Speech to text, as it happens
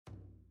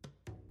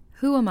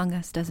Who among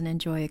us doesn't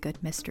enjoy a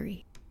good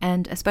mystery?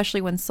 And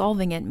especially when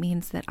solving it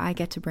means that I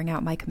get to bring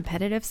out my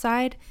competitive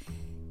side,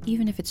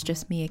 even if it's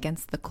just me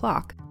against the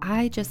clock.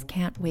 I just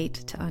can't wait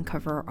to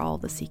uncover all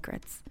the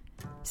secrets.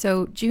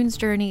 So June's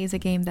Journey is a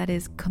game that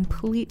is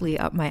completely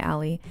up my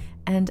alley,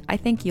 and I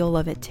think you'll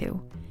love it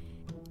too.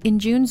 In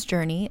June's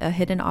Journey, a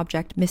hidden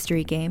object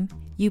mystery game,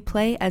 you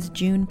play as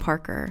June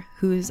Parker,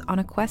 who's on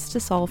a quest to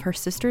solve her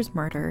sister's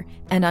murder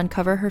and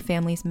uncover her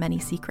family's many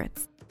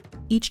secrets.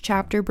 Each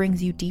chapter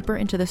brings you deeper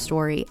into the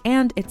story,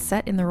 and it's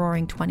set in the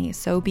Roaring '20s,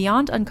 so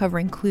beyond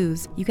uncovering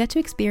clues, you get to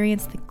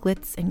experience the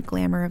glitz and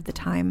glamour of the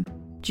time.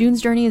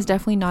 June's Journey is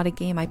definitely not a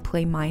game I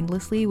play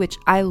mindlessly, which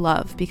I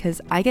love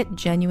because I get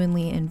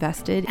genuinely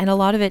invested, and a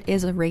lot of it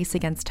is a race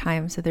against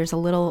time, so there's a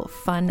little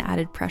fun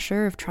added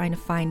pressure of trying to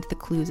find the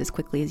clues as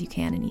quickly as you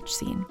can in each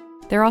scene.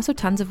 There are also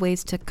tons of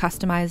ways to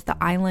customize the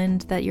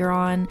island that you're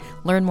on,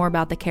 learn more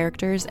about the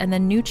characters, and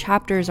then new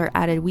chapters are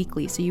added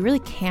weekly, so you really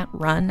can't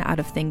run out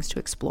of things to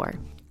explore.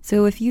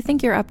 So if you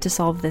think you're up to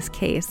solve this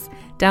case,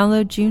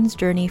 download June's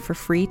Journey for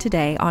free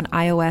today on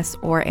iOS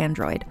or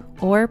Android,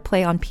 or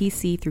play on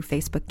PC through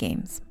Facebook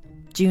Games.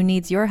 June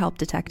needs your help,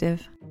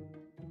 detective.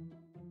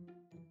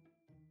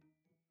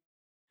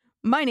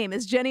 My name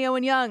is Jenny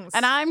Owen Youngs.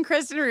 And I'm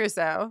Kristen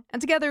Russo. And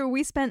together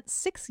we spent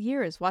 6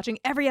 years watching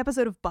every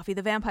episode of Buffy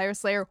the Vampire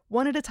Slayer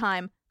one at a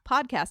time,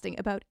 podcasting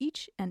about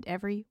each and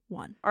every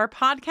one. Our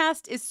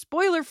podcast is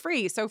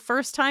spoiler-free, so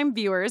first-time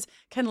viewers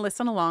can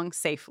listen along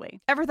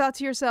safely. Ever thought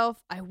to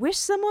yourself, I wish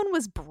someone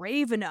was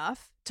brave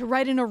enough to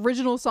write an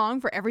original song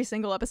for every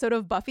single episode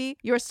of Buffy?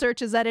 Your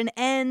search is at an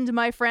end,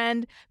 my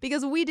friend,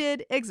 because we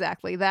did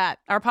exactly that.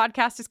 Our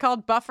podcast is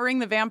called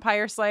Buffering the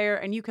Vampire Slayer,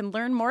 and you can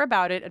learn more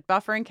about it at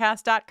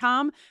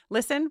bufferingcast.com.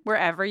 Listen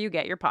wherever you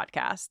get your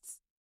podcasts.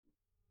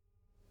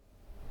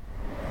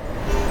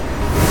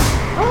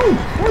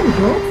 Oh, there we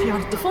go.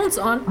 Yeah, the phone's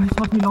on. I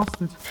thought we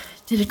lost it.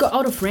 Did it go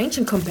out of range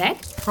and come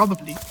back?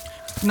 Probably.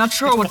 Not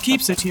sure what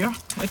keeps it here.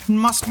 It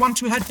must want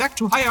to head back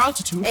to higher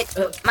altitude.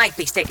 It might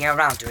be sticking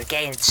around to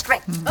regain its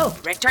strength. Oh.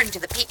 Returning to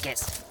the peak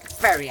is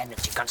very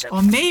energy consuming.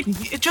 Or maybe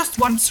it just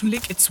wants to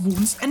lick its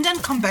wounds and then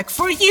come back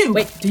for you.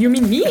 Wait, do you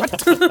mean me?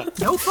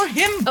 No, for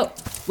him. Oh,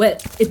 well,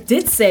 it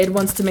did say it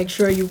wants to make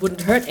sure you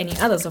wouldn't hurt any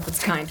others of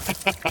its kind.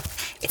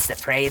 It's the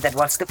prey that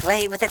wants to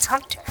play with its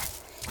hunter.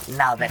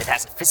 Now that it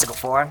has a physical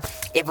form,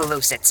 it will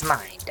lose its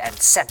mind and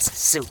senses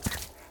soon.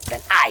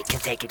 Then I can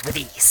take it with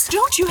ease.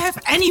 Don't you have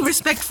any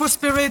respect for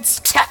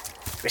spirits?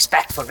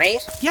 Respect for Raid?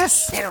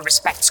 Yes. They don't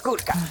respect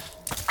Skulka.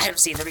 I don't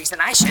see the reason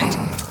I should.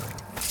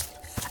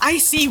 I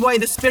see why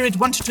the spirit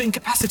wanted to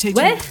incapacitate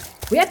Well, you.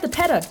 we're at the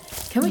paddock.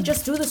 Can we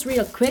just do this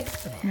real quick?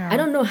 Yeah. I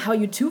don't know how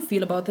you two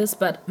feel about this,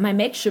 but my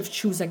makeshift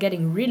shoes are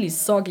getting really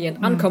soggy and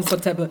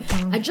uncomfortable.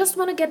 I just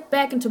want to get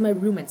back into my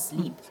room and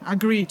sleep.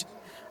 Agreed.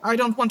 I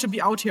don't want to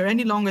be out here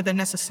any longer than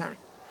necessary.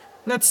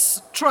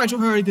 Let's try to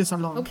hurry this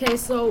along. Okay,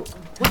 so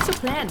what's your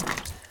plan?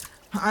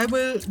 I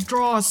will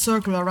draw a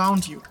circle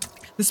around you.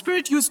 The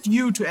spirit used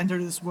you to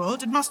enter this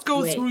world. It must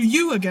go Wait. through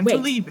you again to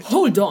leave it.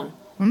 Hold on.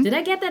 Did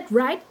I get that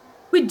right?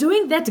 We're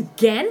doing that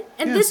again?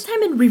 And this Yes.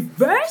 time in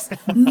reverse?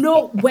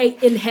 No way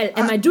in hell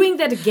am I doing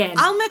that again.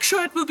 I'll make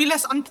sure it will be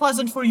less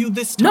unpleasant for you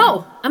this time.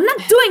 No, I'm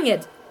not doing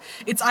it.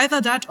 It's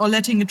either that or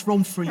letting it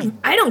roam free.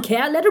 I don't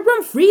care. Let it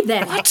run free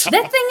then. That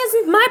thing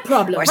isn't my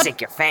problem. Or sink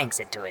your fangs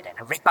into it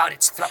and rip out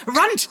its throat.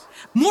 Runt!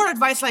 More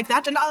advice like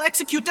that and I'll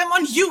execute them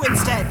on you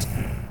instead.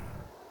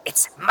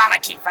 It's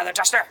Malaki, Feather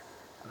Duster.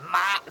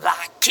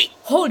 Malaki.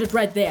 Hold it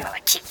right there.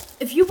 Malaki.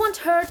 If you want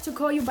her to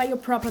call you by your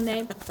proper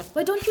name,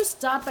 why don't you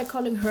start by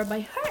calling her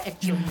by her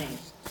actual name?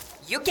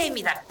 You gave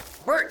me that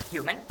word,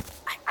 human.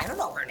 I don't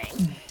know her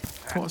name.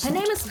 Her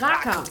name is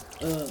Raka.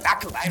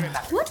 Raku, I remember.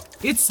 What?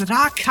 It's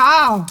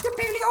Raka. You're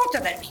barely older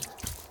than me.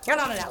 You're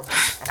not an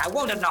elf, and I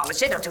won't acknowledge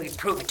it until you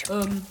prove it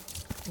to me.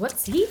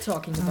 What's he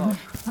talking about?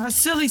 A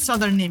silly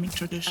southern naming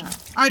tradition.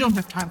 I don't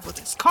have time for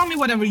this. Call me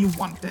whatever you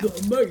want then.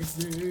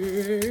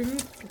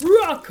 Amazing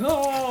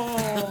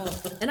Raka!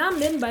 And I'm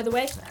Lynn, by the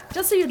way,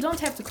 just so you don't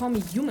have to call me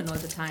human all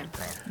the time.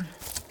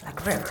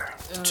 Like River.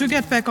 To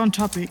get back on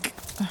topic,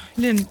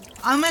 Lynn,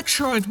 I'll make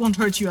sure it won't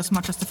hurt you as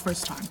much as the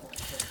first time.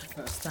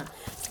 First time.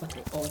 That's what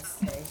they all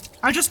say.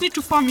 I just need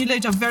to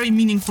formulate a very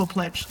meaningful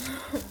pledge.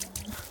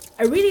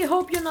 I really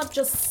hope you're not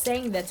just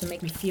saying that to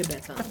make me feel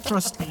better.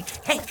 Trust me.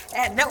 Hey,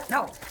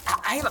 no.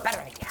 I have a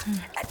better idea.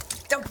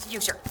 Don't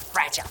use your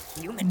fragile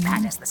human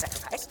pad as the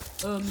sacrifice.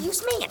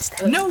 Use me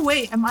instead. No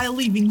way am I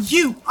leaving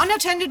you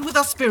unattended with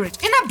a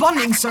spirit in a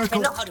bonding I circle.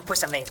 know how to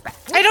push a maid back.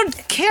 I don't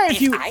care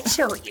if you... I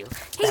show you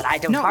that I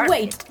don't no, harm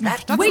wait. you,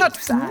 that That's Wait,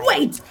 not-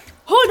 wait!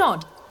 Hold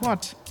on!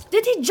 What?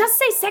 Did he just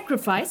say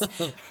sacrifice?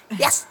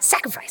 Yes,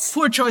 sacrifice.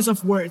 Poor choice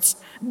of words.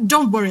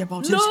 Don't worry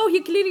about it. No,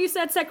 he clearly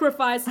said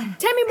sacrifice.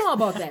 Tell me more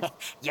about that.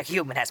 Your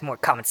human has more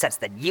common sense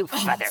than you,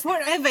 Feather. For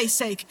Eve's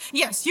sake,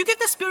 yes, you give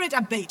the spirit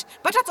a bait,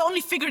 but that's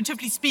only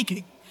figuratively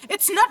speaking.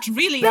 It's not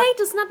really Bait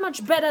is not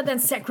much better than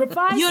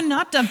sacrifice. You're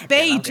not a The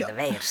bait. longer the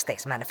veil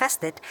stays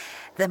manifested,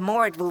 the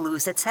more it will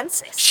lose its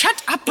senses.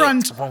 Shut up,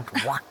 Brunt. It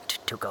won't want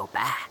to go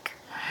back.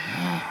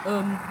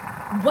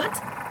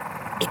 What?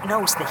 It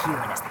knows the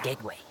human as the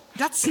gateway.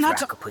 That's if not...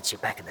 Raka puts you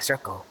back in the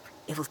circle,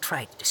 it will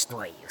try to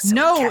destroy you, so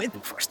No, it can't it- be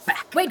forced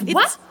back. Wait,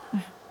 what?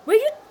 Were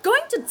you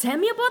going to tell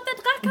me about that,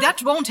 Raka?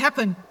 That won't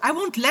happen. I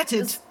won't let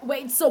it.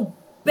 Wait, so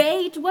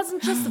bait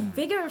wasn't just a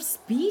figure of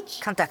speech?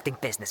 Conducting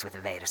business with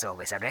Evade is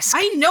always a risk.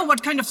 I know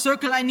what kind of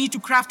circle I need to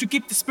craft to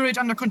keep the spirit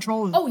under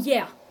control. Oh,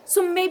 yeah.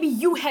 So maybe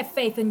you have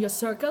faith in your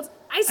circles.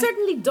 I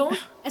certainly don't,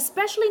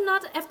 especially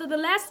not after the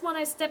last one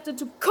I stepped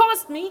into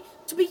caused me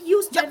to be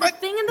used Yeah, by the but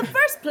thing in the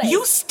first place.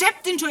 You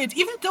stepped into it,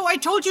 even though I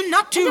told you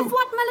not And to. if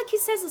what Maliki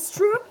says is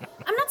true,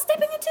 I'm not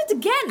stepping into it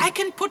again. I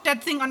can put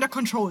that thing under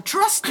control.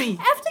 Trust me.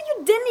 After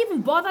you didn't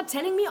even bother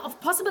telling me of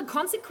possible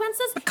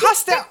consequences,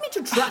 Because you expect they-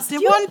 me to trust they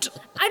you? want-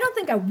 I don't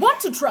think I want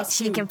to trust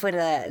She you. can put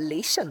a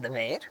leash on the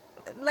maid,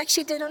 like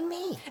she did on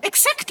me.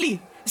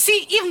 Exactly.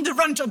 See, even the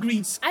runt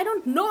agrees. I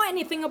don't know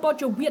anything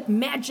about your weird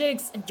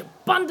magics and your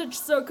bondage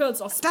circles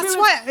or spirits.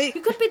 why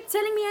You could be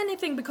telling me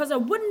anything because I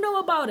wouldn't know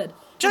about it.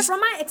 Just- And from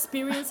my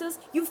experiences,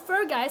 you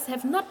fur guys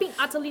have not been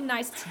utterly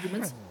nice to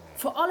humans.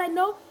 For all I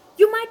know,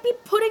 you might be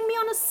putting me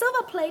on a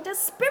silver plate as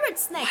spirit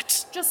snack.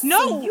 What? Just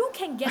No. so you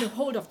can get a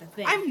hold of the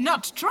thing. I'm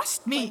not.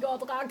 Trust Oh my me.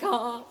 God,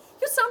 Raka.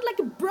 You sound like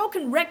a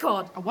broken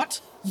record. A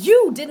what?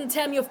 You didn't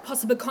tell me of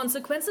possible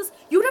consequences.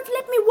 You would have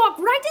let me walk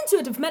right into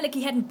it if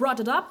Maliki hadn't brought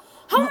it up.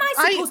 How am I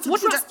I supposed to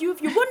wouldn't- trust you if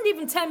you wouldn't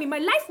even tell me my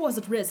life was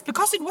at risk?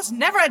 Because it was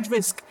never at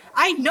risk.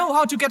 I know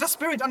how to get a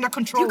spirit under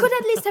control. You could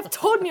at least have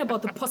told me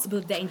about the possible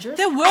dangers.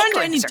 There I'm weren't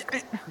going any... to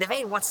circle. The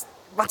Vane wants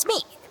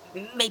me.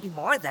 Maybe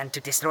more than to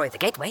destroy the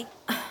gateway.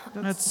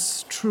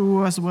 That's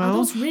true as Are well.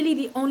 those really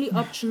the only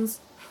options?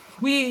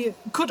 We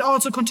could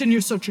also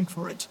continue searching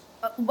for it.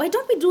 Why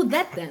don't we do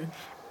that then?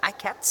 I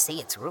can't see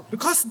its room.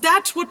 Because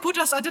that would put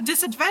us at a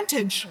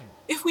disadvantage.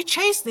 If we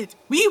chased it,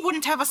 we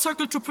wouldn't have a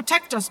circle to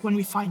protect us when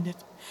we find it.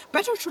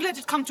 Better to let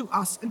it come to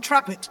us and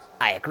trap it.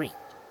 I agree.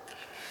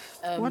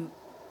 What?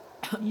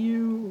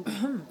 You...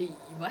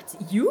 What?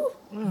 You?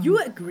 You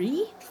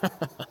agree?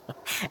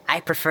 I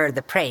prefer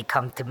the prey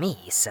come to me,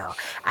 so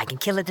I can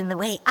kill it in the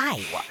way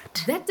I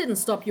want. That didn't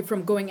stop you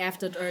from going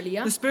after it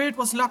earlier. The spirit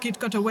was lucky it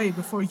got away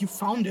before you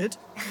found it.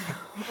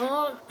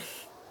 Oh,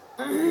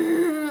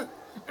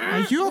 Are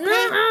you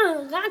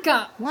okay?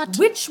 Raka, What?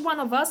 which one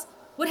of us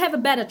would have a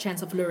better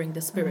chance of luring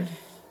the spirit?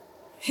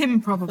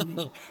 Him,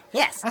 probably.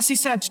 Yes. As he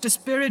said, the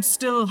spirit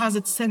still has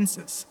its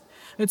senses.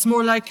 It's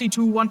more likely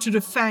to want to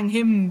defang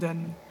him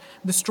than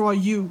destroy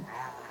you.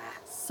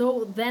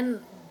 So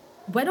then,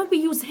 why don't we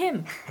use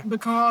him?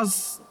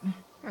 Because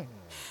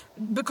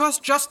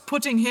just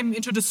putting him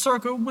into the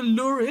circle will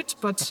lure it,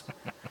 but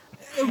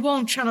it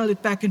won't channel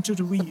it back into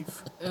the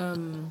weave.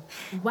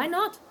 Why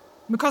not?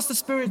 Because the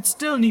spirit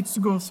still needs to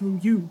go through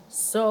you.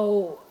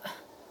 So,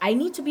 I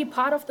need to be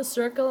part of the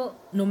circle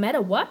no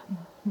matter what?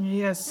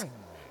 Yes.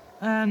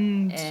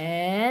 And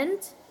And?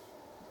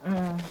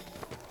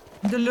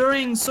 the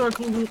luring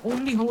circle will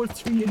only hold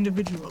 3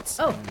 individuals.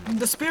 Oh.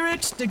 The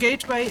spirit, the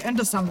gateway, and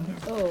the summoner.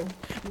 Oh.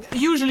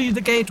 Usually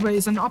the gateway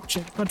is an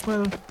object, but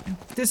well,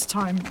 this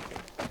time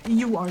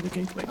you are the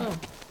gateway. Oh.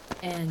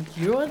 And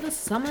you're the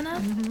summoner?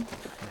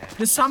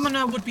 The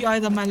summoner would be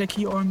either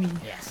Maliki or me.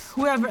 Yes.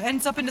 Whoever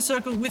ends up in the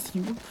circle with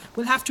you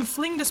will have to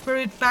fling the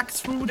spirit back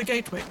through the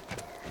gateway.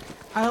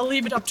 I'll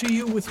leave it up to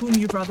you with whom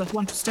you'd rather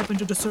want to step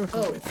into the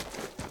circle Oh.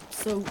 with.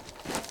 So,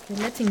 you're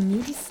letting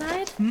me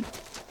decide?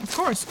 Of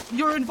course,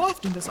 you're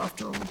involved in this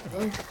after all.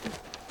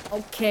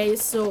 Okay,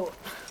 so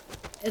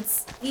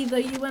it's either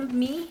you and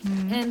me,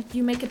 and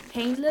you make it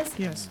painless.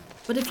 Yes.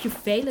 But if you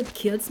fail, it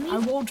kills me. I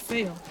won't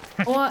fail.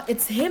 Or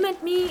it's him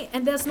and me,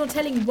 and there's no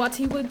telling what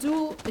he will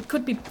do. It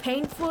could be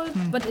painful,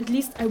 but at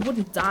least I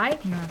wouldn't die.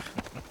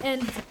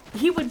 And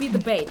he will be the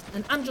bait,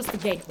 and I'm just the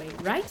gateway,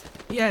 right?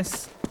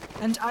 Yes.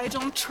 And I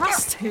don't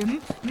trust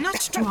him not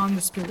to harm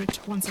the spirit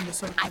once in the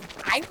circle.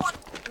 I want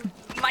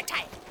my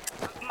time.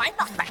 My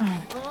knock back.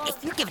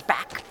 If you give it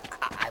back,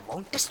 I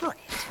won't destroy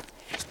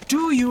it.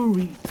 Do you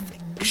really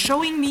think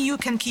showing me you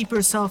can keep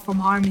yourself from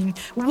harming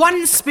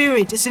one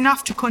spirit is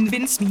enough to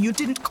convince me you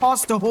didn't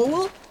cause the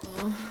whole?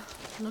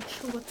 Not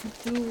sure what to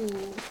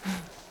do.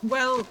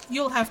 Well,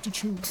 you'll have to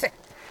choose.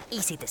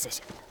 Easy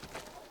decision.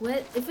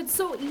 Well, if it's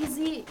so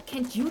easy,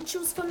 can't you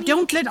choose for me?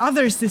 Don't let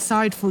others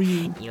decide for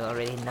you. You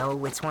already know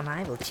which one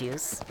I will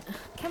choose.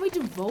 Can we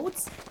do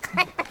votes?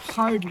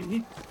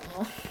 Hardly.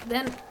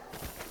 Then.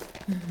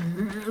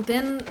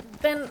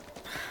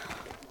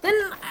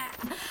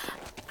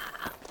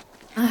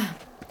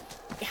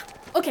 Yeah.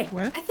 Okay.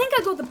 Well? I think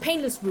I go the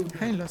painless route.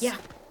 Painless? Yeah.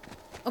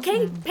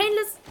 Okay,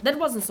 painless. That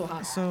wasn't so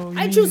hard. So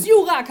I you- choose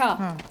you,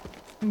 Raka.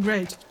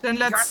 Great. Then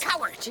You're a let's...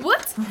 coward.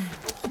 What?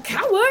 A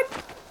coward?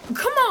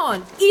 Come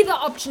on. Either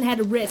option had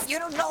a risk. You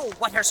don't know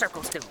what her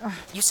circles do.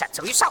 You said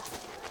so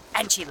yourself.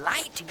 And she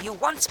lied to you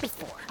once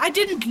before. I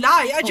didn't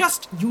lie. I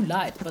just... You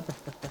lied, but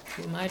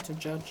who am I to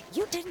judge?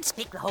 You didn't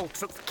speak the whole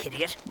truth,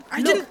 idiot.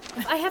 I Look, didn't...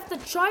 if I have the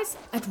choice,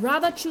 I'd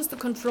rather choose the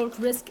controlled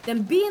risk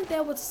than being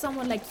there with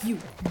someone like you.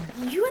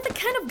 You are the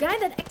kind of guy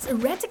that acts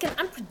erratic and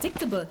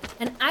unpredictable,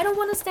 and I don't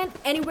want to stand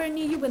anywhere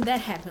near you when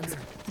that happens.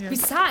 Yes.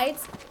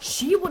 Besides,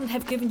 she wouldn't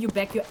have given you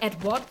back your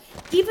Edward,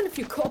 even if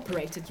you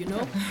cooperated, you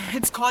know?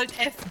 It's called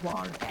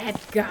Edward.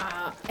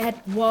 Edgar,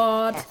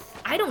 Edward.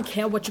 I don't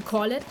care what you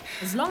call it,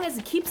 as long as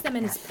he keeps them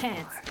in his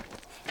pants.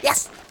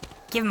 Yes,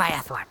 give my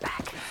Edward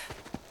back.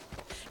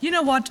 You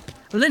know what?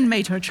 Lynn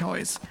made her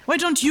choice. Why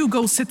don't you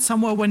go sit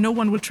somewhere where no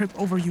one will trip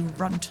over you,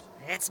 runt?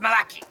 It's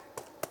Malaki.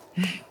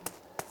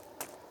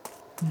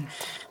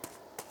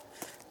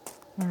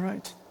 All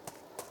right.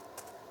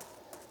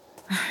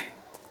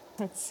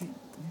 Let's see.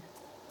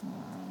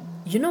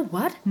 You know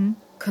what?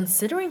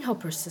 Considering how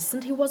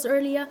persistent he was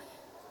earlier,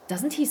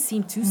 doesn't he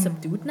seem too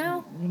subdued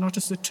now? You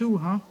noticed it too,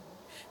 huh?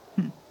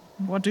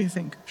 What do you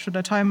think? Should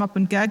I tie him up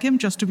and gag him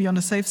just to be on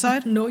the safe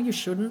side? No, you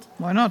shouldn't.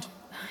 Why not?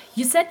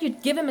 You said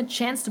you'd give him a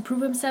chance to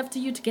prove himself to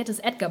you to get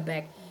his Edgar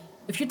back.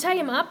 If you tie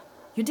him up,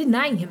 you're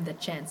denying him that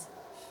chance.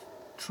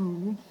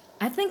 True.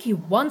 I think he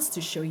wants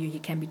to show you he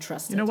can be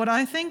trusted. You know what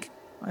I think?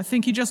 I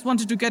think he just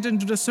wanted to get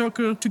into the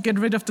circle to get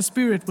rid of the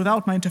spirit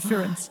without my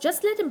interference.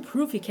 Just let him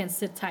prove he can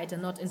sit tight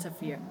and not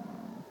interfere.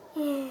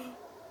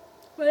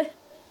 Well,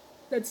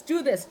 let's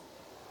do this.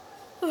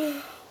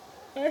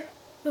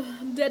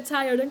 I'm dead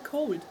tired and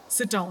cold.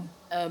 Sit down.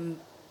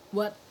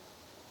 What?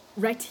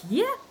 Right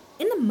here?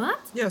 In the mud?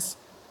 Yes.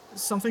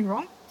 Is something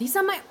wrong? These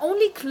are my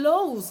only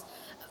clothes.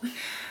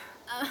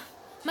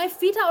 My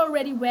feet are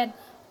already wet.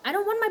 I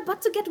don't want my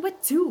butt to get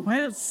wet too.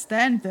 Well,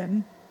 stand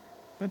then.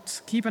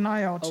 But keep an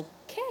eye out.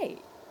 Okay.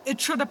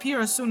 It should appear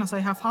as soon as I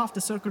have half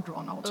the circle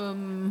drawn out.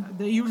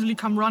 They usually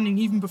come running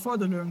even before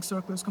the luring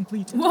circle is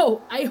completed.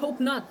 Whoa, I hope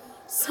not.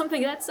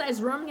 Something that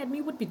size running at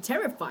me would be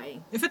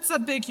terrifying. If it's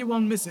that big, you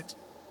won't miss it.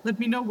 Let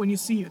me know when you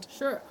see it.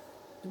 Sure.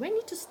 Do I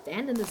need to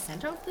stand in the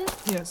center of this?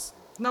 Yes.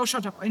 Now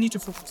shut up. I need to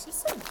focus. You're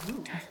so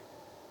rude.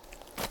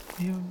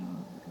 No,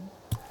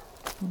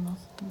 not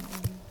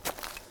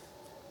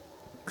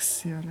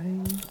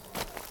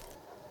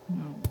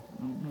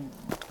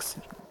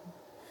Xerai.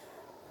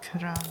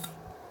 Kran.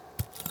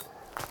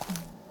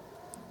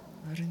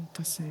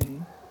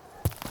 Rintasei.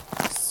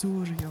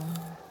 Surion.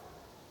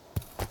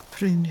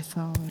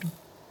 Prinithar.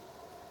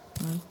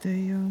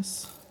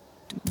 Aldeas.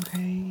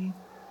 Duhei.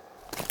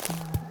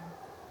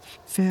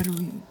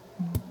 Ferwin.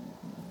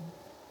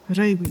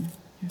 Raywin.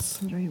 Yes,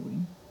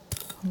 Raywin.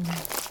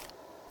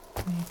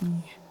 Maybe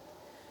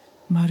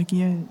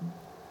Margiel.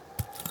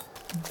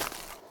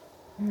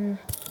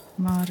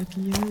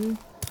 Margiel.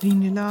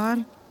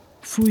 Rinilar.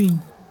 Fuin.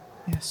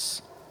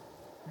 Yes.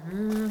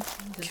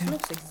 This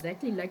looks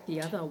exactly like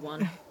the other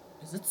one.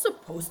 Is it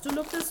supposed to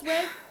look this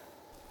way?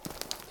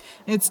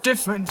 It's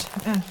different.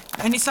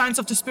 Any signs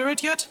of the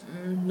spirit yet?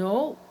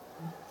 No.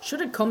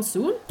 Should it come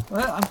soon?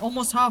 Well, I'm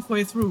almost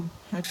halfway through.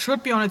 It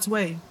should be on its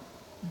way.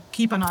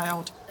 Keep an eye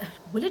out.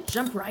 Will it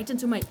jump right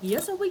into my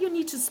ears, or will you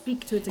need to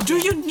speak to it again? Do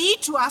you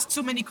need to ask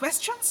so many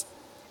questions?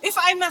 If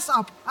I mess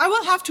up, I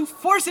will have to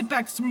force it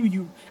back through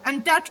you,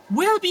 and that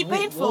will be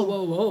painful.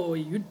 Whoa.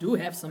 You do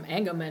have some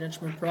anger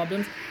management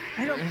problems.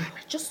 I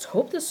just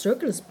hope the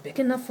circle is big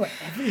enough for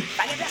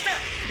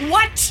everyone.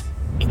 What?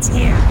 It's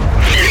here.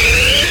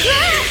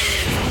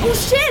 Oh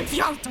shit!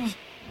 Yalta,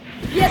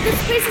 Yeah, this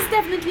space is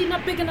definitely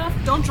not big enough.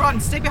 don't run.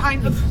 Stay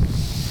behind me.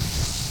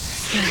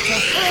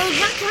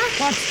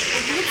 What?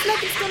 It looks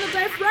like it's gonna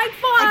dive right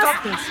for I us.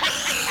 got this.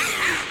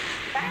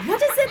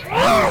 What is it?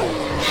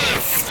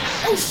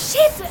 Oh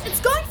shit! It's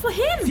going for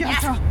him!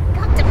 Yalta.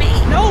 Come to me.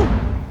 No!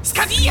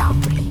 Skadia!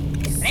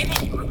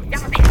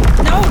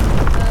 No!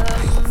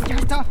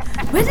 Yalta!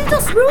 Where did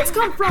those roots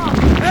come from?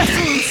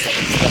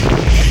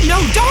 No,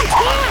 don't!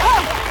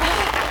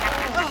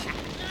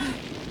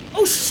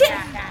 Oh shit!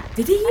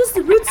 Did he use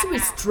the roots to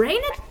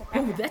restrain it?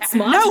 Oh, that's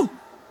smart. No!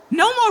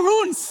 No more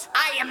runes!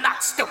 I am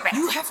not stupid.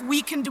 You have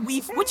weakened the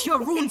weave with your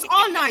runes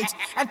all night.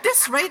 At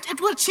this rate,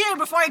 it will cheer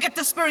before I get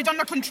the spirit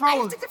under I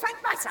control. have to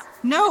defend myself.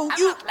 No, I'm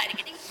you... not letting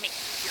it eat me.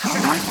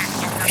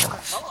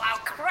 Oh, I'll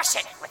crush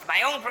it with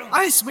my own broom.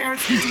 I swear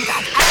if you do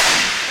that...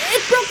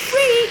 It broke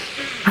free!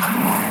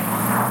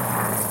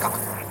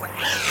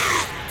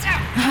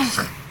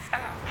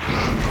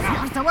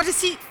 Yalta, what is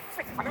he...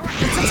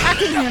 It's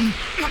attacking him.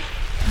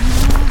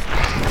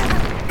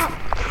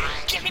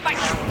 Give me my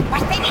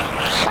thingy.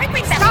 My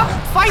wings. Stop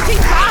fighting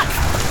back!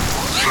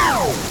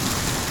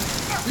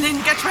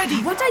 Lynn, get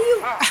ready. What are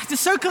you? The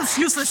circle's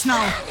useless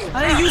now.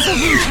 I'll use a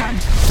rune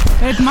chant.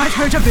 It might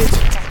hurt a bit.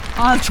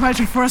 I'll try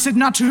to force it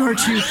not to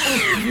hurt you.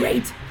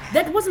 Great!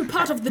 That wasn't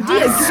part of the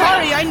deal. I'm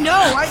sorry, I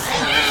know.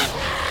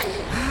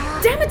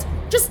 Damn it!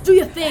 Just do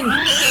your thing.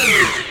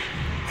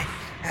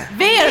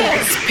 Ver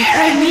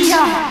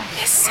Sperimia.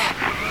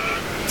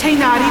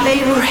 Tainari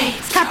Leire.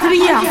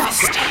 Catria.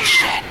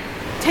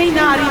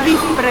 Tainari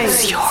Vipre.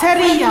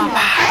 Seria.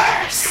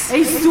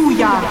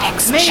 Eisuya.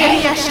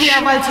 Meria Shia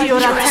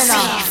Valtiora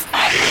Tena.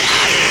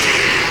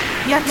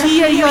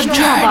 Yatia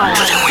Yojaba,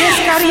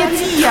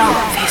 Descariatia,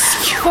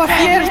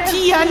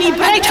 Forfiertia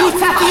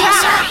Libretutia.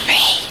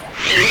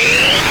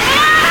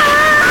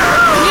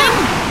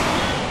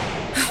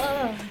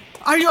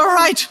 Are you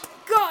alright?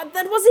 God,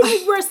 that was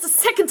even worse the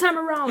second time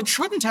around. It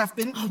shouldn't have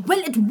been. Well,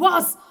 it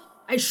was.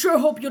 I sure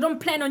hope you don't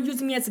plan on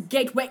using me as a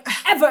gateway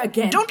ever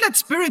again. Don't let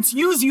spirits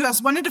use you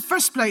as one in the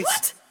first place.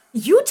 What?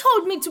 You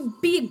told me to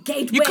be a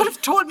gateway. You could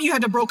have told me you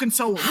had a broken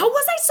soul. How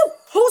was I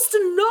supposed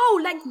to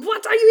know? Like,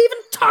 what are you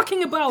even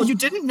talking about? You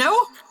didn't know?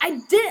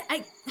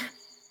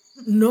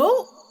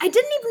 No, I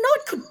didn't even know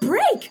it could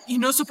break. You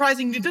know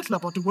surprisingly little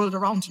about the world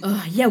around you.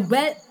 Yeah,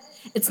 well,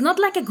 it's not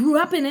like I grew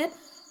up in it.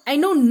 I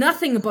know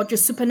nothing about your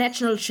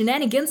supernatural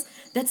shenanigans.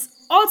 That's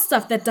all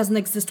stuff that doesn't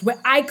exist where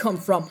I come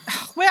from.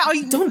 Where are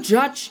you? Don't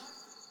judge.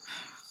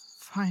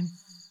 Fine.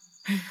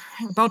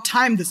 About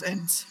time this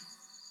ends.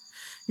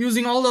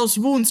 Using all those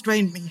wounds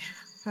drained me.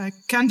 I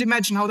can't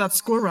imagine how that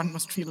score run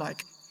must feel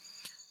like.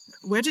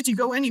 Where did you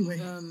go anyway?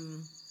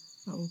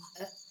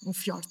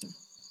 Fjarte.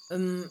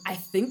 I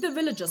think the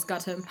villagers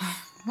got him.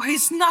 Why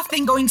is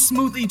nothing going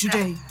smoothly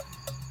today?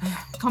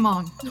 Come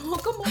on. Oh,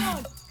 come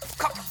on.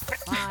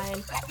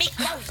 Fine. Let me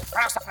go,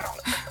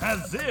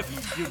 As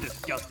if, you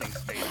disgusting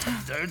space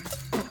lizard.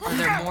 Are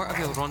there more of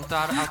your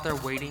Rontar out there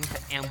waiting to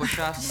ambush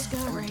us?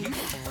 Were you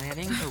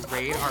planning to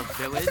raid our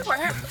village?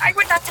 I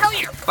would not tell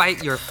you.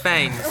 Bite your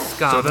fangs,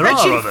 scum. So there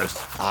are others.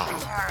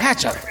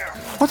 Hatcher,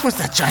 what was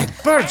that giant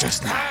bird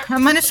just now? A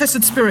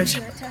manifested spirit.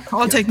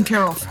 All taken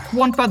care of.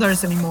 Won't bother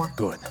us anymore.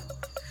 Good.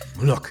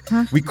 Look,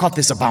 we caught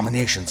this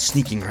abomination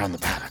sneaking around the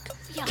paddock.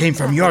 Came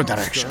from your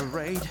direction.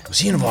 Was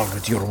he involved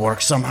with your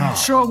work somehow?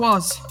 Sure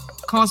was.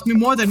 Caused me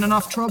more than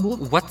enough trouble.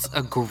 What's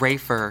a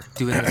Grafer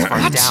doing this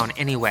far down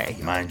anyway?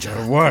 Mind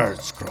your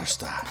words,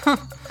 Krosta.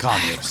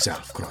 Calm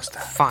yourself,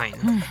 Krosta.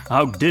 Fine.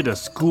 How did a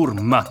Skur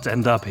mutt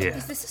end up here?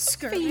 This is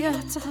skirt.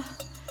 Fjerte.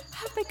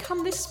 Have they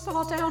come this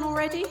far down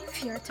already?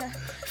 Fjerte.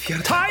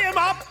 Tie him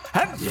up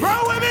and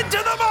throw him into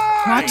the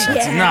void! What?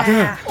 That's enough.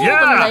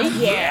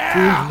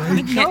 Yeah!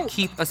 We can't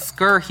keep a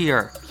Skur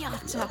here.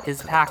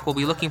 His pack will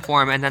be looking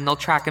for him and then they'll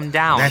track him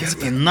down. That's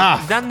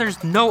enough. Then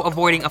there's no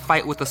avoiding a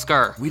fight with a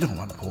Skur. We don't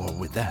want war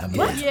with them.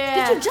 What?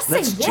 Yeah. Did you just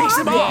Let's say chase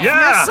war? them off.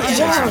 Yeah!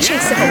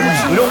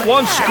 We don't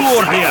want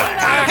Skur here!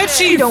 Head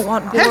chief! Don't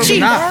want Head chief!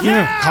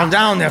 Enough. Calm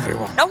down,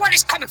 everyone. No one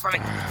is coming from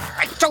it.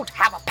 I don't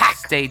have a pack.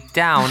 Stay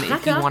down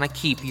if you want to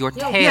keep your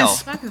tail.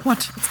 Yes.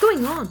 What? What's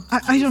going on?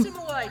 I don't...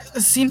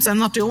 It seems I'm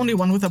not the only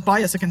one with a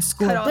bias against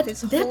Skur. But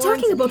they're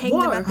talking about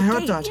war. I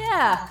heard that.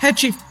 Yeah. Head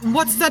chief,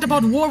 what's that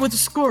about war with the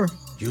Skur?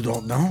 You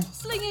don't know?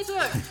 Sling it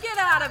up. Get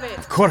out of it.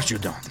 Of course you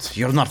don't.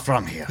 You're not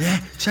from here. Yeah,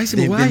 chase him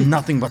They've away. been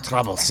nothing but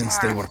trouble since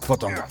they were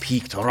put on the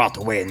peak to rot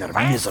away in their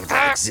miserable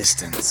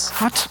existence.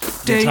 What?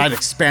 They tried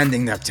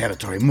expanding their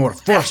territory more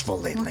forceful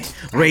lately,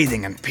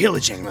 raiding and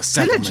pillaging the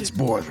settlements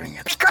bordering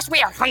it. Because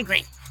we are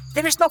hungry.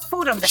 There is no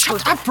food on the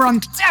Shut up,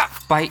 Brunt!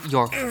 Bite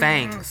your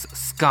fangs,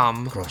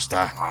 scum.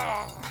 Krosta.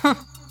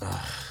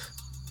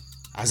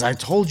 As I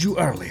told you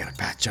earlier,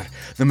 Patcher,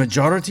 the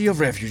majority of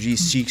refugees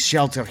seek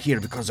shelter here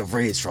because of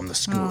raids from the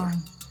Skur.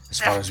 As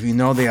far as we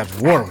know, they are at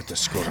war with the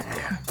Skur up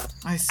there.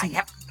 I I see.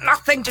 have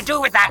nothing to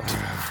do with that.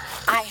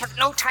 I have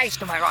no ties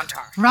to my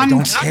Rontar. I don't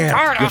Runt!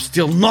 care. You're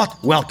still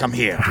not welcome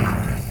here.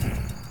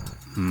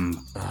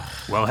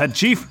 Well, head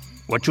chief,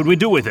 what should we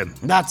do with him?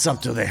 That's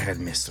up to the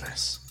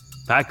headmistress.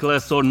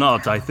 Packless or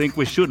not, I think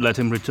we should let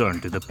him return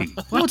to the peak.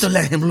 What, to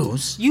let him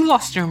loose? You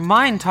lost your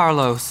mind,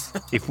 Tarlos.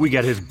 If we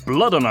get his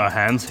blood on our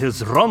hands,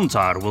 his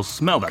Rontar will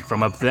smell that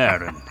from up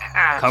there and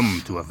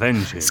come to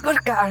avenge him.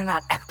 Skurka are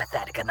not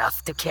empathetic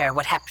enough to care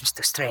what happens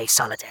to stray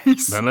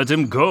solidaries. Then let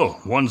him go.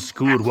 One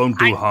Skur won't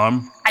do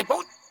harm. I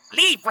won't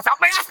leave without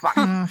my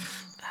Athma.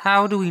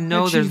 How do we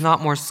know there's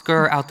not more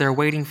Skur out there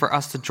waiting for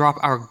us to drop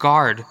our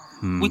guard?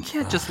 We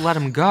can't just let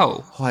him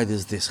go. Why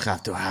does this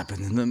have to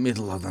happen in the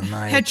middle of the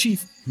night? Head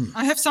chief,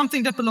 I have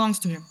something that belongs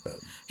to him.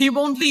 He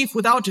won't leave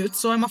without it,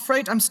 so I'm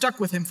afraid I'm stuck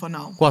with him for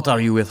now. What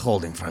are you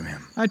withholding from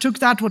him? I took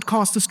that what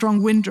caused the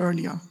strong wind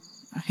earlier.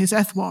 His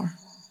Ethwar.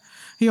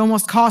 He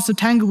almost caused the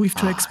Tangoweave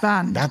to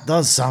expand. That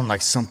does sound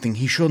like something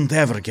he shouldn't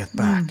ever get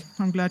back.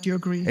 I'm glad you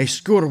agree. A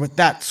Skur with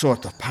that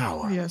sort of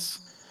power. Yes.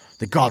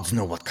 The gods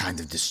know what kind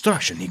of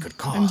destruction he could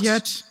cause. And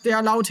yet, they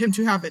allowed him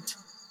to have it.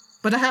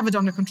 But I have it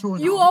under control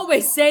now. You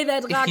always say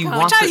that, If he Raka.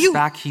 wants are it you-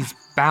 back, he's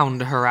bound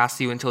to harass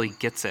you until he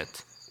gets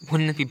it.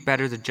 Wouldn't it be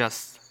better to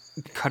just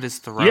cut his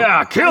throat?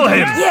 Yeah, kill him!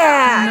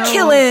 Yeah,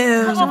 kill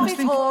him. Cut off his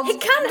horns. Hey,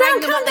 calm and down,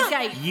 hang them calm at the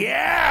down. gate.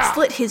 Yeah!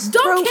 Slit his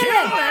Don't throat. kill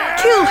him.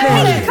 Kill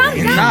him. Calm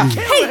down. Enough!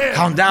 Hey,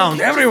 Calm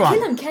down, everyone!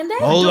 kill him, can they?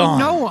 Hold on.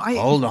 know,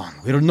 Hold on.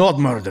 We're not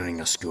murdering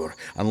a Skur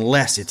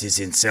unless it is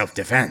in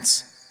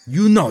self-defense.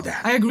 You know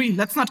that. I agree.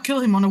 Let's not kill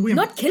him on a whim.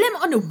 Not kill him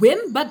on a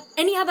whim, but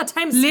any other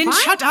time. Lynn,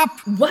 fine? shut up!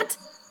 What?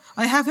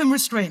 I have him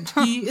restrained.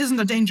 He isn't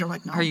a danger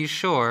right now. Are you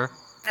sure?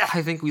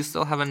 I think we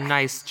still have a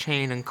nice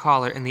chain and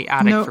collar in the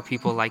attic for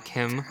people like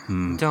him.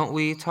 Don't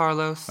we,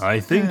 Tarlos? I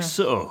think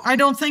so. I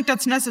don't think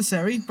that's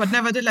necessary, but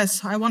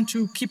nevertheless, I want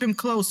to keep him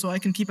close so I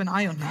can keep an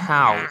eye on him.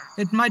 How?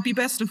 It might be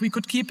best if we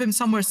could keep him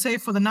somewhere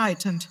safe for the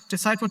night and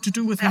decide what to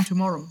do with him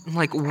tomorrow.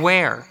 Like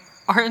where?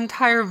 Our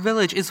entire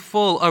village is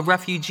full of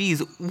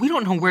refugees. We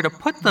don't know where to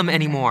put them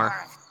anymore.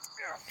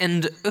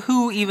 And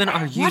who even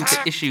are you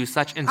to issue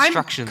such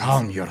instructions?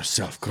 Calm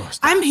yourself, Krosta.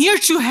 I'm here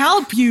to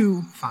help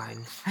you.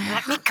 Fine.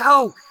 Let me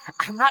go.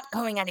 I'm not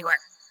going anywhere.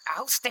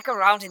 I'll stick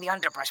around in the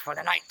underbrush for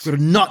the night. We're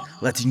not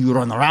letting you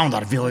run around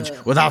our village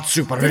without Did I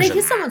supervision.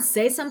 hear someone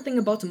say something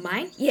about a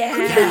mine? Yeah.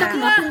 Could we lock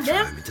him up in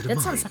there? That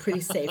sounds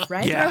pretty safe,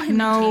 right? Yeah.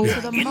 No.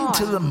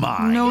 Into the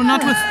mine. No,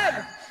 not with...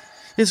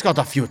 It's got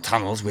a few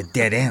tunnels with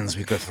dead ends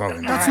we could throw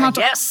in. That's not...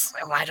 Yes.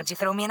 Why don't you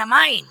throw me in a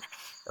mine?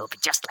 It'll be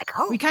just like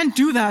home. We can't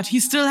do that. He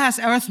still has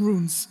earth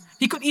runes.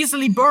 He could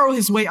easily burrow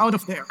his way out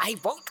of there. I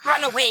won't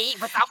run away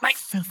without my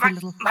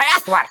little... my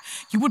Athwar.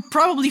 You would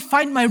probably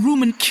find my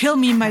room and kill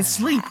me in my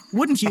sleep,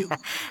 wouldn't you?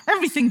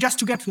 Everything just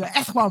to get your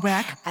Ethwar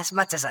back. As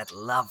much as I'd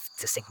love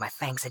to sink my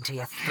fangs into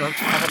your throat,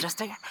 Father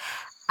Jester,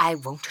 I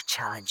won't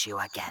challenge you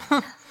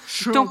again.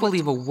 Sure, Don't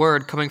believe a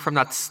word coming from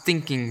that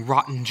stinking,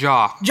 rotten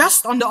jaw.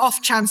 Just on the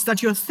off chance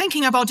that you're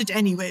thinking about it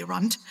anyway,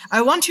 Runt,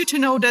 I want you to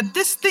know that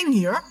this thing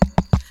here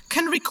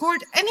can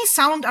record any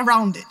sound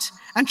around it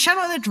and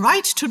channel it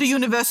right to the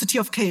University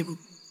of Keru.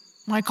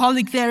 My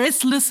colleague there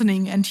is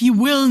listening, and he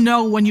will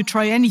know when you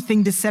try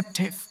anything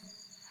deceptive.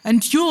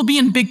 And you'll be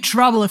in big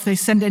trouble if they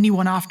send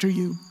anyone after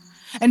you.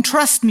 And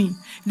trust me,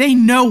 they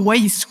know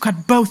ways to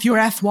cut both your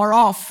Ethwar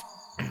off.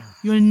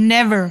 You'll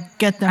never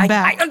get them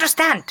back. I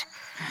understand.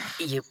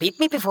 You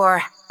beat me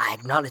before. I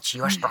acknowledge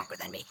you are stronger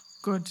than me.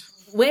 Good.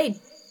 Wait,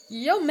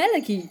 yo,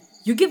 Maliki,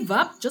 you give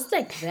up just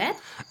like that?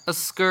 A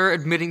Skur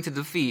admitting to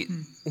defeat.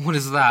 What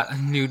is that? A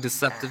new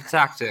deceptive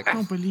tactic? I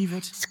don't believe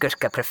it.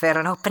 Skurka prefer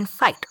an open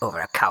fight over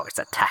a coward's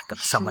attack on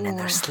someone in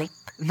their sleep.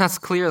 That's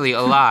clearly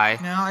a lie.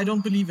 No, I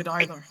don't believe it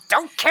either.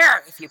 Don't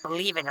care if you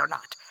believe it or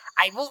not.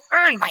 I will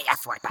earn my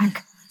Ethwar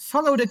back.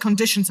 Follow the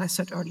conditions I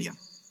said earlier.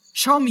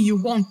 Show me you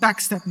won't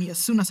backstab me as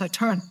soon as I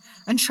turn,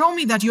 and show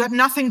me that you had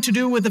nothing to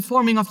do with the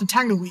forming of the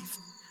Tangleweave.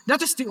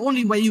 That is the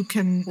only way you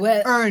can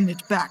earn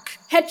it back.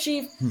 Head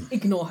chief,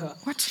 ignore her.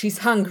 What? She's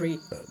hungry.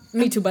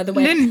 Me too, by the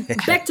way. Lynn.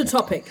 Back to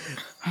topic.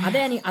 Are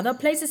there any other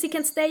places he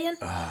can stay in?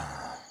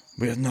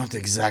 We're not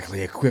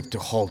exactly equipped to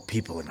hold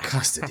people in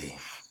custody.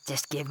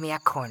 Just give me a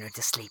corner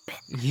to sleep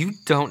in. You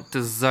don't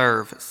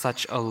deserve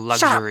such a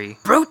luxury. Shut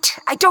up, brute!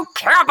 I don't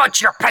care about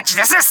your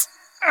prejudices!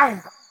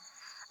 I'm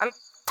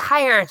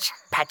tired,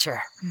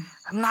 Patcher.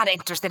 I'm not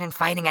interested in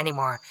fighting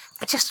anymore.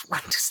 I just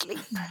want to sleep.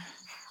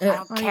 I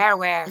don't care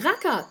where.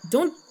 Raka,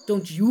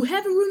 don't you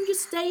have a room you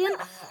stay in?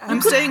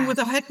 I'm staying with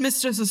the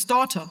headmistress's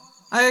daughter.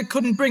 I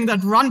couldn't bring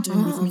that runt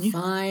in with me.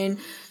 Fine.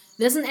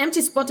 There's an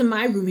empty spot in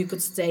my room you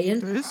could stay in.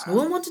 No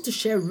one wanted to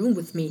share a room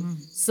with me.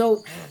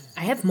 So,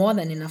 I have more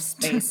than enough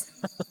space.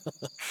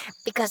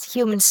 Because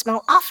humans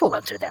smell awful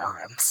under their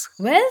arms.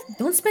 Well,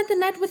 don't spend the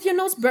night with your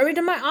nose buried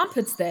in my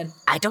armpits then.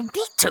 I don't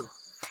need to.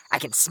 I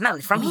can smell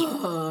it from here.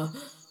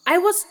 I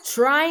was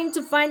trying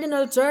to find an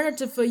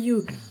alternative for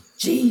you.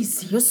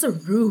 Jeez, you're so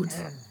rude.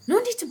 No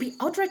need to be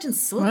outright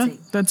insulting. Well,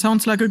 that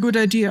sounds like a good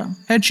idea.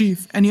 Head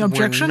chief, any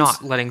objections? We're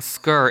not letting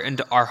Skur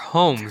into our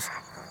homes.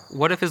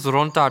 What if his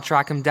Ronta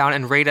track him down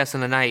and raid us in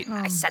the night?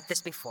 I said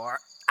this before.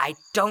 I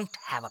don't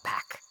have a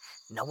pack.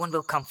 No one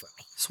will come for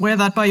me. Swear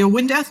that by your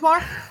wind,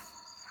 Ethwar?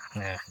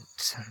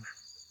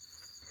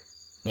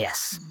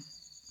 Yes.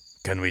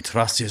 Can we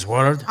trust his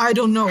word? I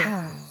don't know.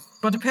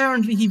 But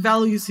apparently he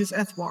values his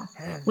Ethwar.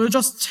 We'll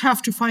just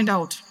have to find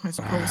out, I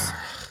suppose.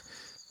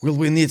 Will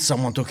we need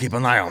someone to keep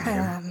an eye on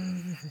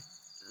him?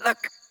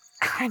 Look,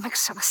 I'm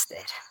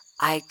exhausted.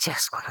 I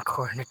just want a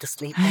corner to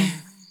sleep in.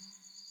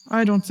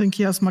 I don't think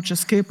he has much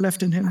escape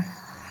left in him.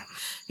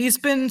 He's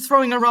been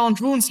throwing around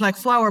runes like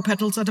flower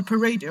petals at a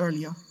parade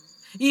earlier.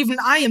 Even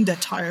I am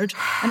that tired,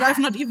 and I've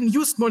not even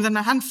used more than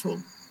a handful.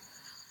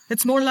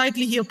 It's more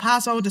likely he'll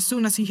pass out as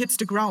soon as he hits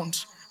the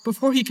ground,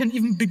 before he can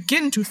even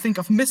begin to think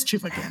of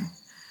mischief again.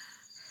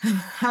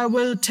 I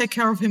will take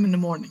care of him in the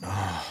morning.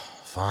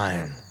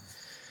 Fine.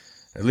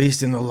 At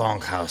least in the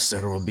longhouse,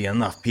 there will be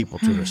enough people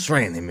to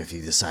restrain him if he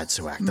decides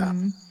to act up.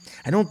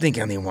 I don't think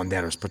anyone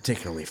there is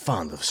particularly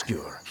fond of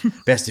Skur.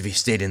 Best if he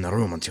stayed in the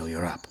room until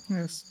you're up.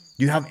 Yes.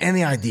 Do you have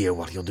any idea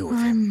what you'll do with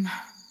him?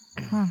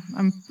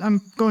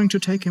 I'm going to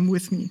take him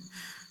with me.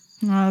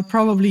 I'll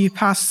probably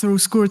pass through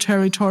Skur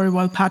territory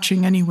while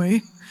patching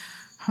anyway.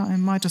 I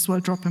might as well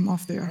drop him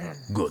off there.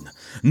 Good.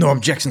 No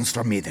objections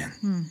from me then.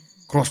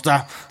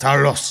 Krosta,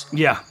 Tarlos.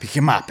 Yeah. Pick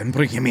him up and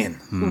bring him in.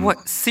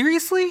 What,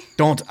 seriously?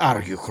 Don't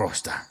argue,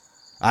 Krosta.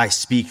 I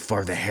speak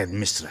for the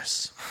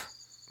headmistress.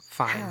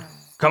 Fine.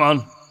 Come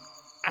on.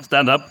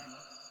 Stand up.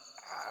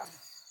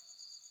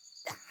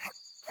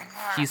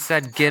 He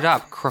said get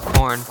up,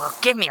 Crookhorn. Well,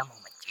 give me a moment.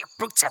 You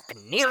brutes have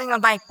been kneeling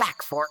on my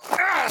back for...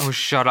 Oh,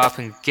 shut up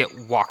and get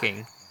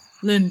walking.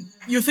 Lynn,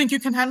 you think you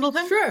can handle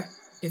him? Sure.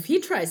 If he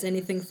tries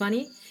anything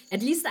funny,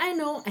 At least I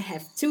know I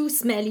have 2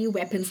 smelly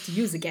weapons to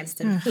use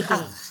against him.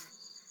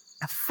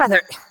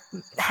 Feather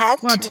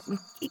Hat? What?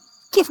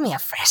 Give me a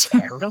fresh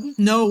arrow.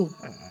 No.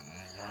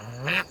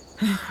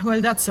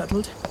 Well, that's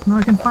settled. Now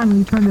I can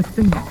finally turn this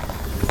thing off.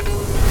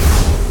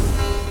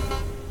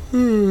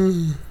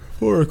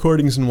 4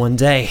 recordings in one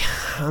day.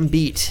 I'm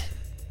beat.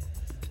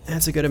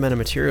 That's a good amount of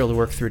material to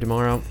work through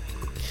tomorrow.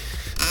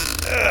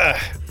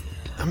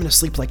 I'm gonna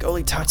sleep like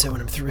Oli Tata when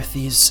I'm through with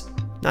these.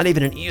 Not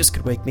even an ears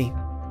could wake me.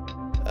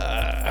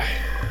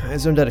 I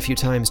zoned out a few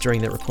times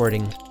during that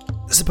recording.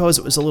 I suppose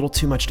it was a little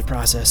too much to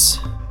process.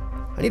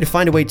 I need to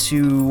find a way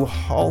to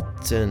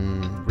halt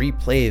and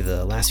replay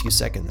the last few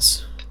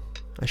seconds.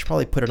 I should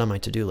probably put it on my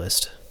to-do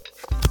list.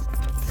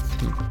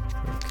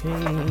 Okay.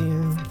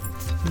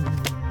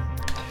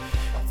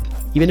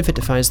 Even if it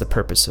defies the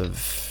purpose of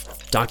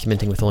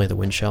documenting with only the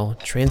windshell,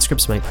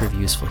 transcripts might prove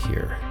useful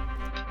here.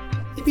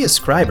 Maybe a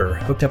scriber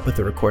hooked up with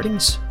the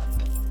recordings?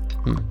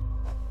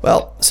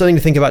 Well, something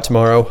to think about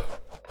tomorrow.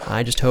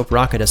 I just hope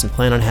Raka doesn't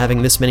plan on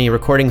having this many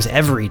recordings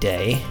every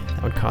day.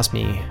 That would cost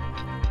me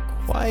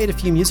quite a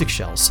few music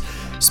shells.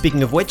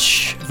 Speaking of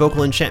which,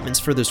 vocal enchantments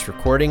for this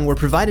recording were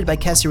provided by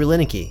Cassie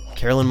Relinicki,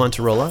 Carolyn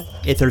Monterola,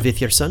 Aether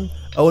Vithierson,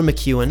 Owen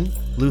McEwen,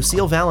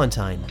 Lucille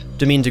Valentine,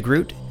 Domine de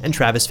Groot, and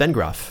Travis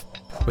Vengroff.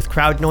 With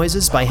crowd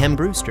noises by Hem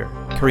Brewster,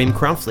 Kareem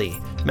Crumfley,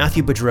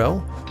 Matthew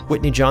Boudreau,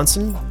 Whitney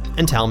Johnson,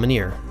 and Tal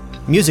Munir.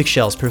 Music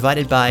shells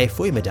provided by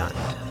Fuimadan.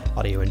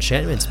 Audio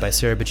enchantments by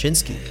Sarah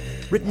Baczynski.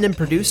 Written and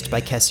produced by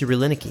Cassie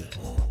Relinicki.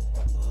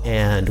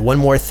 And one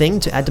more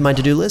thing to add to my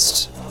to-do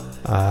list.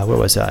 Where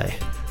was I?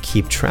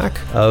 Keep track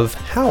of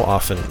how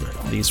often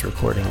these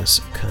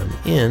recordings come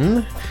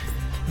in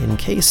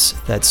case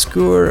that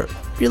Skur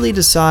really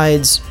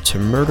decides to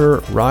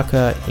murder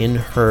Raka in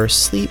her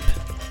sleep,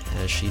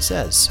 as she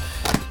says.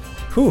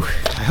 Whew,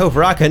 I hope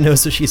Raka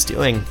knows what she's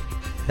doing.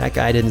 That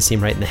guy didn't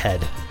seem right in the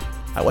head.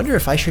 I wonder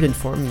if I should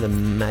inform the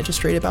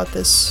magistrate about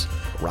this?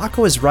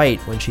 Raka was right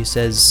when she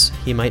says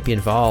he might be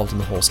involved in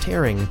the whole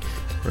tearing,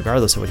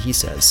 regardless of what he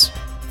says.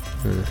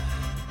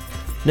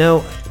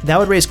 No, that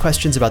would raise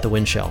questions about the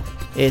windshell.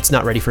 It's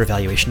not ready for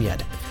evaluation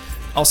yet.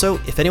 Also,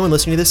 if anyone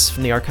listening to this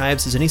from the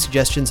archives has any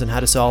suggestions on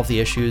how to solve the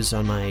issues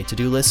on my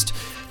to-do list,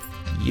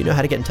 you know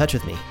how to get in touch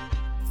with me.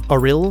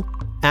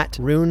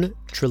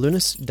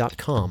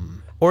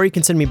 Auril@runetrilunis.com. Or you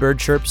can send me bird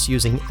chirps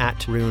using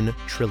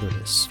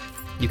 @runetrilunis.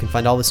 You can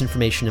find all this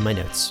information in my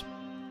notes.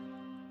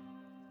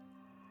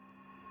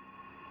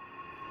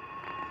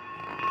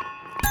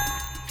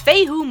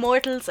 Feihu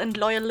mortals and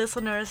loyal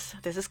listeners,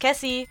 this is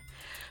Cassie.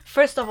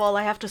 First of all,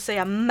 I have to say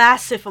a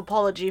massive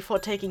apology for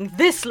taking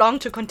this long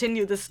to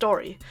continue this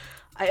story.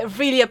 I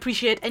really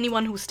appreciate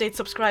anyone who stayed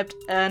subscribed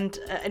and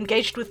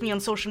engaged with me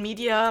on social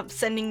media,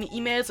 sending me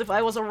emails if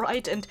I was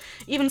alright, and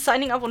even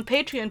signing up on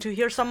Patreon to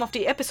hear some of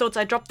the episodes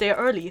I dropped there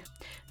early.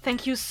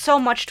 Thank you so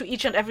much to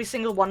each and every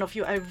single one of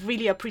you, I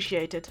really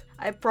appreciate it.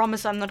 I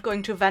promise I'm not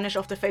going to vanish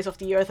off the face of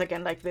the earth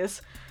again like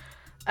this.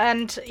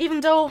 And even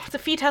though the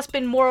feed has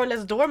been more or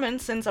less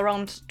dormant since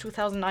around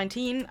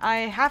 2019, I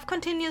have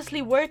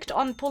continuously worked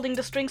on pulling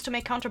the strings to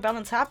make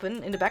Counterbalance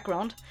happen in the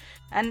background.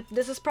 And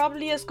this is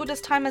probably as good a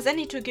time as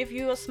any to give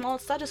you a small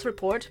status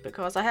report,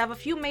 because I have a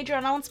few major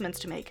announcements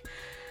to make.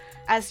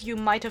 As you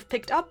might have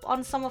picked up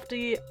on some of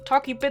the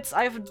talky bits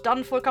I've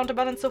done for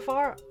Counterbalance so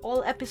far,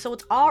 all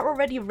episodes are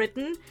already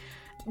written,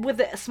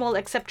 with a small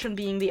exception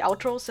being the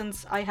outro,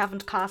 since I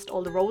haven't cast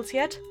all the roles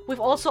yet.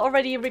 We've also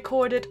already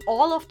recorded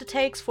all of the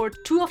takes for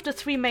 2 of the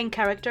 3 main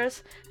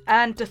characters,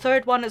 and the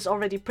 3rd one is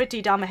already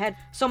pretty damn ahead,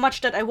 so much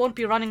that I won't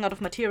be running out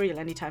of material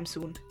anytime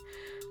soon.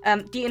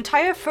 The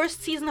entire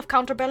 1st season of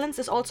Counterbalance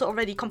is also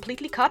already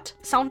completely cut,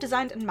 sound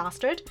designed and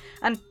mastered,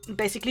 and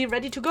basically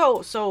ready to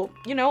go, so,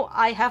 you know,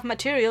 I have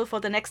material for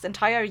the next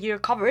entire year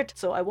covered,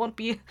 so I won't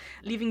be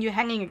leaving you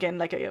hanging again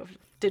like I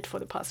did for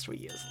the past 3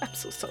 years. I'm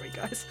so sorry,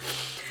 guys.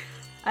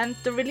 And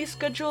the release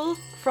schedule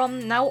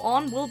from now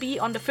on will be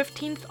on the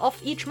 15th of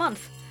each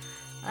month.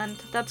 And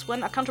that's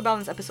when a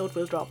Counterbalance episode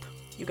will drop.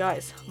 You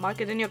guys,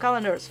 mark it in your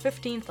calendars,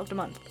 15th of the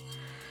month.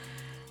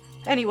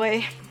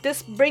 Anyway,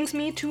 this brings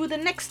me to the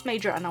next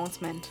major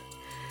announcement.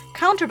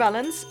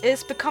 Counterbalance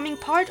is becoming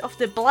part of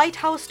the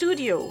Blighthouse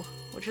Studio,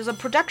 which is a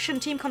production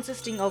team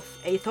consisting of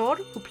Aethor,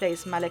 who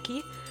plays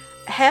Malaki,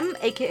 Hem,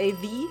 aka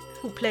V,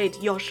 who played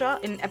Yosha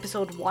in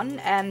episode 1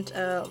 and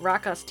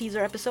Raka's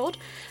teaser episode,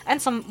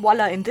 and some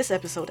Walla in this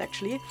episode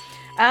actually,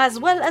 as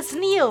well as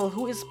Neil,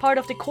 who is part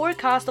of the core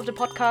cast of the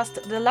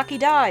podcast The Lucky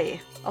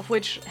Die, of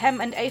which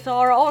Hem and Aethor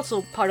are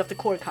also part of the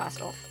core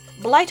cast of.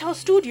 Blighthouse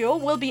Studio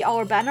will be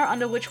our banner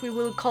under which we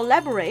will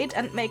collaborate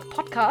and make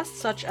podcasts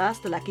such as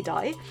The Lucky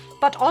Die,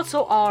 but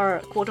also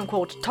our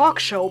quote-unquote talk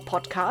show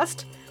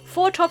podcast,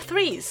 4 Top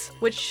 3s,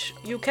 which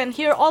you can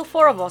hear all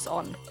 4 of us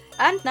on.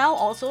 And now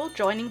also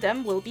joining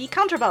them will be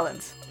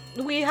Counterbalance.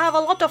 We have a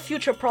lot of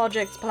future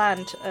projects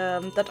planned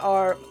that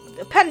are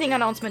pending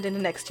announcement in the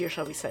next year,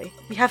 shall we say.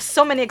 We have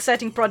so many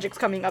exciting projects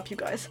coming up, you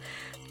guys.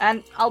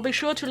 And I'll be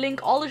sure to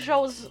link all the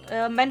shows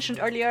mentioned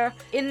earlier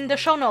in the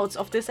show notes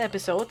of this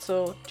episode,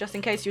 so just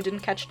in case you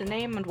didn't catch the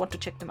name and want to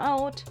check them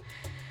out.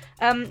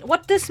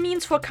 What this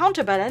means for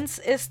Counterbalance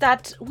is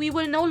that we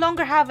will no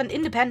longer have an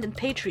independent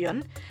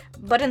Patreon,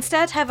 but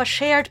instead have a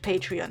shared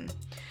Patreon.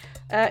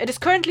 It is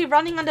currently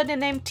running under the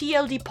name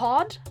TLD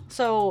Pod,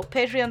 so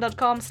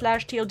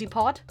patreon.com/TLD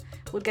Pod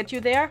will get you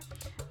there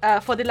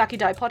for the Lucky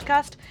Die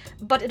podcast,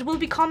 but it will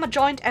become a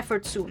joint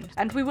effort soon,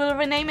 and we will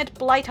rename it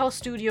Blighthouse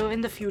Studio in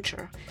the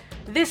future.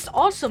 This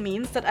also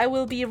means that I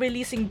will be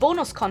releasing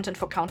bonus content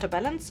for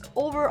Counterbalance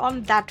over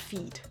on that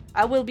feed.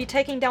 I will be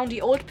taking down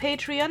the old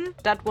Patreon,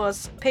 that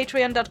was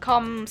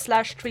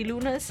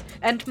patreon.com/3lunas,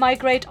 and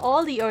migrate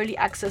all the early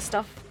access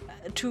stuff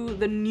to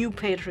the new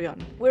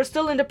Patreon. We're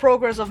still in the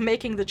progress of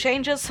making the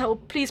changes, so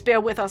please bear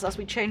with us as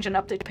we change and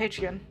update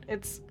Patreon.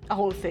 It's a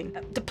whole thing.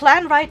 The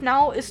plan right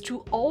now is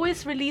to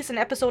always release an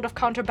episode of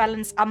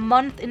Counterbalance a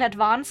month in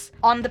advance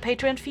on the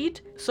Patreon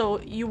feed,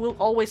 so you will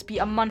always be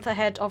a month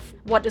ahead of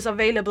what is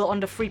available on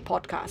the free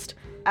podcast,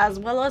 as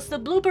well as the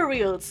blooper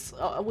reels,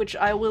 which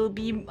I will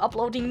be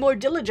uploading more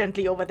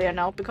diligently over there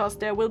now, because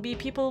there will be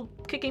people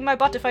kicking my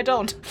butt if I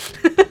don't.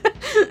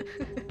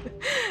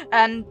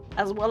 And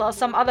as well as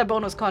some other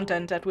bonus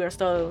content that we're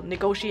still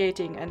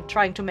negotiating and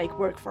trying to make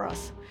work for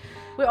us.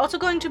 We're also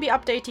going to be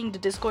updating the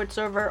Discord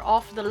server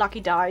of the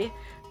Lucky Die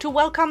to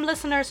welcome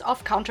listeners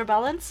of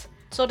Counterbalance,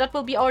 so that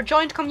will be our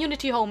joint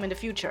community home in the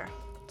future.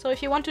 So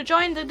if you want to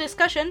join the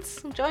discussions,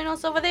 join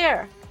us over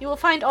there. You will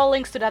find all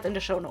links to that in the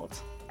show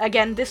notes.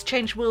 Again, this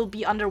change will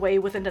be underway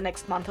within the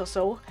next month or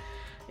so.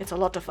 It's a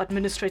lot of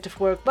administrative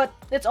work, but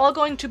it's all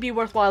going to be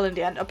worthwhile in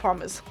the end, I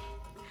promise.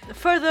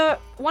 Further,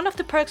 one of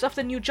the perks of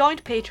the new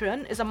joint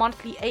Patreon is a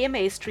monthly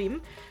AMA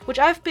stream, which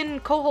I've been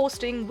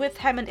co-hosting with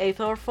Hem and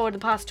Aethor for the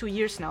past 2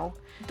 years now.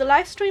 The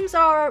live streams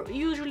are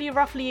usually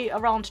roughly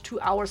around 2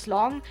 hours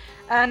long,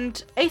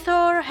 and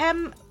Aethor,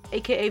 Hem,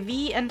 aka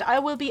V, and I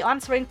will be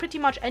answering pretty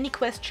much any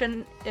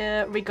question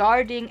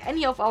regarding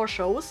any of our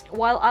shows,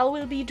 while I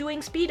will be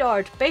doing speed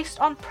art based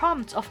on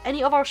prompts of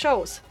any of our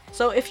shows.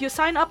 So if you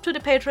sign up to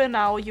the Patreon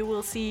now, you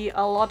will see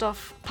a lot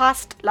of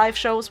past live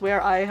shows where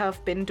I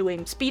have been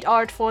doing speed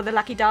art for the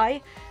Lucky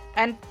Die.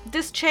 And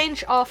this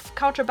change of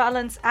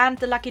Counterbalance and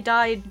the Lucky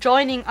Die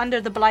joining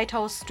under the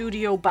Blighthouse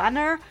Studio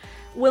banner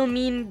will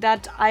mean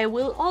that I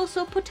will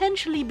also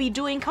potentially be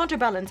doing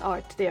Counterbalance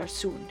art there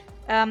soon.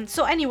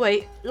 So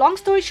anyway, long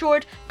story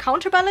short,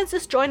 Counterbalance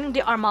is joining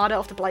the armada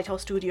of the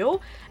Blighthouse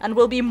Studio and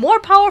will be more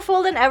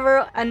powerful than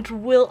ever and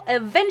will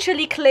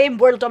eventually claim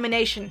world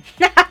domination.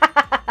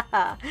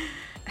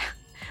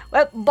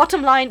 Well,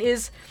 bottom line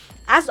is,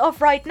 as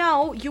of right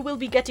now, you will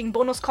be getting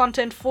bonus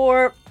content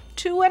for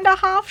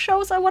 2.5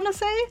 shows, I want to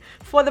say,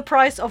 for the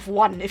price of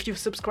 1 if you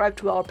subscribe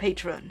to our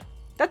Patreon.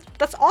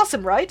 That's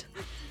awesome, right?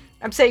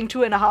 I'm saying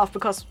 2.5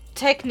 because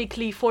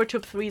technically 4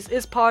 Tube 3s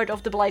is part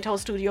of the Blighthouse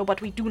Studio, but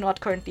we do not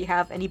currently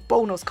have any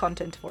bonus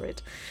content for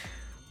it.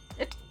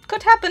 It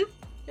could happen.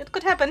 It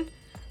could happen.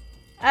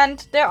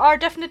 And there are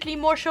definitely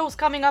more shows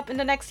coming up in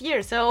the next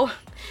year, so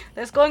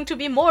there's going to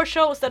be more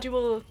shows that you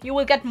will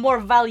get more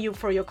value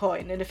for your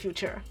coin in the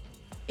future.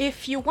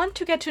 If you want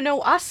to get to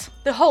know us,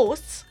 the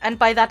hosts, and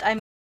by that I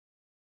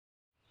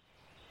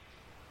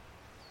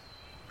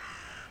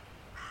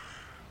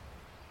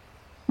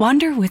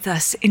Wander with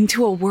us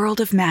into a world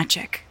of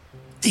magic.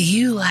 Do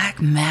you like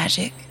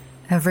magic?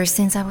 Ever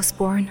since I was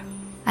born,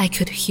 I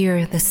could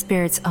hear the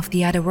spirits of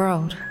the other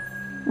world.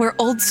 Where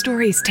old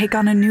stories take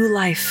on a new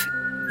life.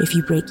 If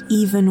you break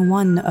even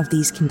one of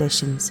these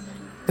conditions,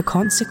 the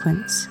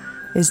consequence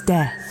is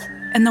death.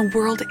 And the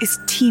world is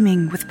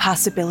teeming with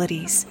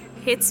possibilities.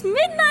 It's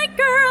midnight,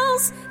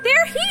 girls!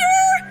 They're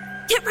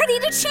here! Get ready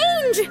to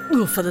change!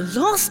 Oh, for the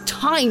last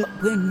time,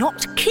 we're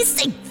not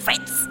kissing,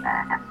 Fritz!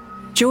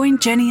 Join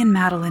Jenny and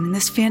Madeline in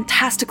this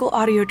fantastical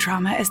audio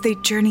drama as they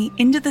journey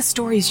into the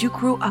stories you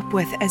grew up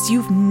with as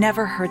you've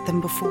never heard them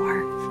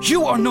before.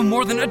 You are no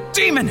more than a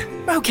demon!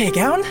 Okay,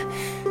 Gown.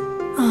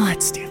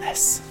 Let's do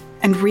this.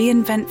 And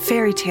reinvent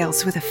fairy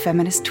tales with a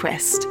feminist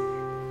twist.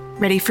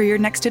 Ready for your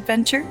next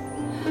adventure?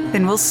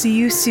 Then we'll see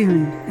you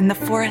soon in the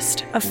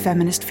forest of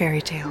feminist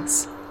fairy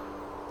tales.